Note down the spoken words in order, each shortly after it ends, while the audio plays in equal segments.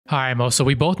All right, Mo. So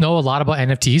we both know a lot about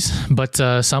NFTs,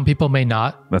 but some people may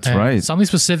not. That's and right. Something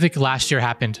specific last year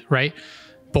happened, right?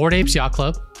 Bored Apes Yacht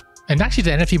Club, and actually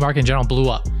the NFT market in general blew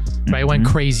up, right? It went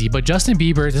crazy. But Justin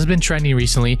Bieber, this has been trending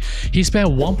recently. He spent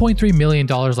 $1.3 million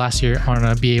last year on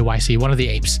a BAYC, one of the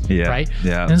apes, right?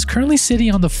 Yeah. And it's currently sitting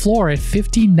on the floor at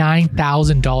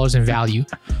 $59,000 in value.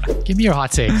 Give me your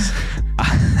hot takes.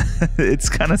 It's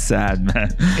kind of sad,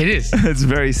 man. It is. It's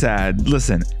very sad.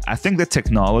 Listen, I think the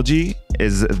technology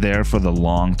is there for the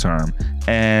long term,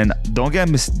 and don't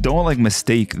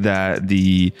mistake that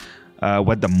the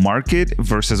what the market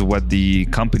versus what the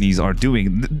companies are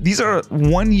doing. These are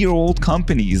 1-year-old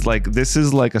companies. Like, this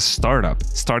is like a startup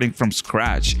starting from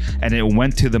scratch, and it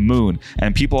went to the moon,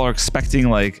 and people are expecting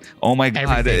like, oh my God,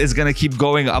 everything. it's gonna keep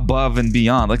going above and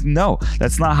beyond. Like, no,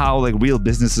 that's not how like real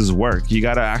businesses work. You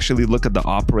gotta actually look at the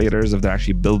operators, if they're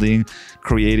actually building,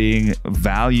 creating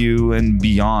value and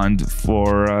beyond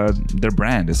for their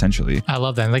brand, essentially. I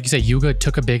love that. And like you said, Yuga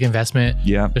took a big investment.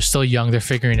 Yeah. They're still young. They're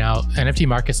figuring out. NFT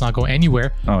market's not going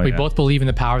anywhere. Oh, we yeah. both believe in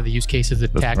the power of the use cases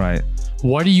of the tech. Right.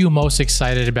 What are you most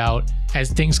excited about as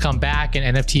things come back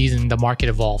and NFTs and the market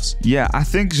evolves? Yeah, I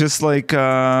think just like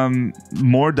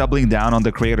more doubling down on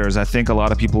the creators. I think a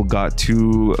lot of people got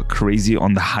too crazy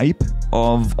on the hype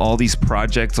of all these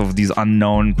projects, of these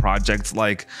unknown projects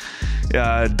like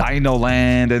Dino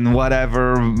Land and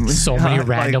whatever. So many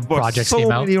random projects came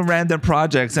out. So many random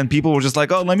projects, and people were just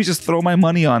like, oh, let me just throw my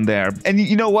money on there. And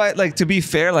you know what? Like, to be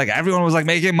fair, like everyone was like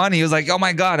making money. It was like, oh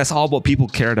my God, that's all what people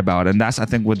cared about. And that's, I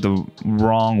think, what the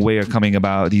wrong way of coming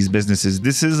about these businesses.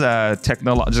 This is a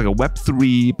technology, like a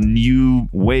Web3 new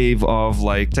wave of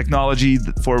like technology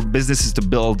for businesses to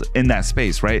build in that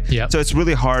space, right? Yeah. So it's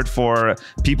really hard for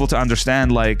people to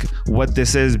understand like what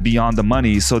this is beyond the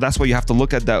money. So that's why you have to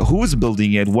look at that. Who is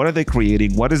building it? What are they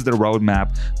creating? What is their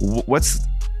roadmap? What's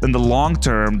in the long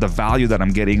term the value that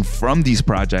I'm getting from these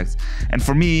projects? And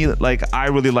for me, like, I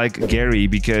really like Gary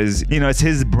because, you know, it's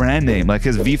his brand name. Like,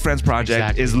 his VFriends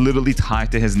project is literally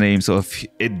tied to his name. So if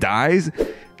it dies,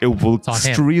 it will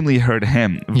extremely hurt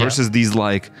him versus these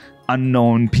like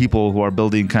unknown people who are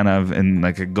building kind of in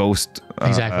like a ghost.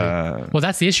 Exactly. Well,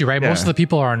 that's the issue, right? Most of the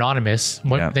people are anonymous.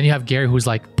 Then you have Gary, who's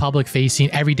like public facing.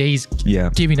 Every day he's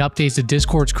giving updates. The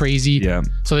Discord's crazy. Yeah.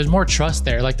 So there's more trust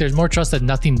there. Like, there's more trust that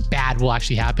nothing bad will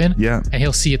actually happen. Yeah. And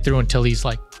he'll see it through until he's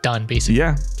like done, basically.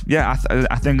 Yeah. Yeah.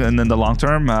 I think in the long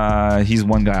term, he's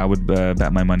one guy I would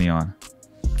bet my money on.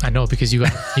 I know, because you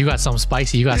got something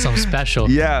spicy, you got something special.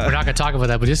 Yeah. We're not gonna talk about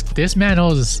that, but this man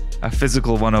knows a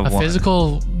physical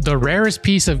the rarest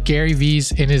piece of Gary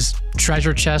V's in his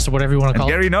treasure chest, or whatever you want to call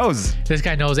it. Gary knows. This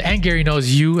guy knows, and Gary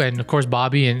knows you, and of course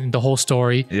Bobby, and the whole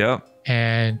story. Yep.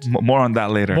 And more on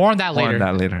that later. More on that later. More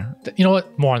on that later. You know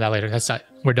what? More on that later. That's it.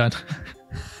 We're done.